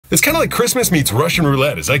It's kind of like Christmas meets Russian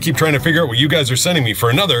roulette as I keep trying to figure out what you guys are sending me for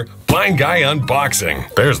another blind guy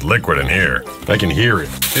unboxing. There's liquid in here. I can hear it.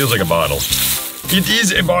 Feels like a bottle. It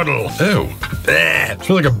is a bottle. Oh, it smells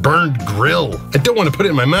like a burned grill. I don't want to put it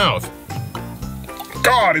in my mouth.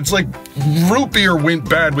 God, it's like root beer went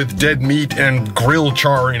bad with dead meat and grill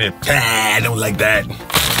char in it. I don't like that.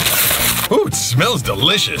 Ooh, it smells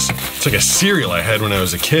delicious. It's like a cereal I had when I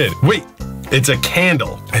was a kid. Wait. It's a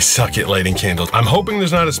candle. I suck at lighting candles. I'm hoping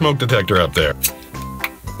there's not a smoke detector up there.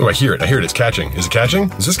 Oh, I hear it. I hear it. It's catching. Is it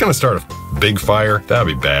catching? Is this gonna start a big fire? That'd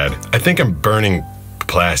be bad. I think I'm burning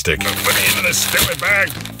plastic. Put it into this stupid bag.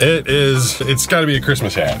 It is. It's gotta be a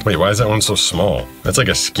Christmas hat. Wait, why is that one so small? That's like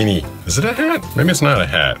a skinny. Is it a hat? Maybe it's not a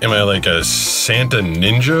hat. Am I like a Santa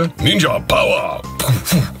ninja? Ninja power.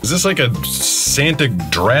 Is this like a Santa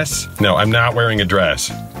dress? No, I'm not wearing a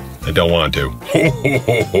dress. I don't want to.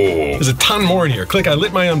 There's a ton more in here. Click I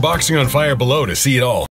lit my unboxing on fire below to see it all.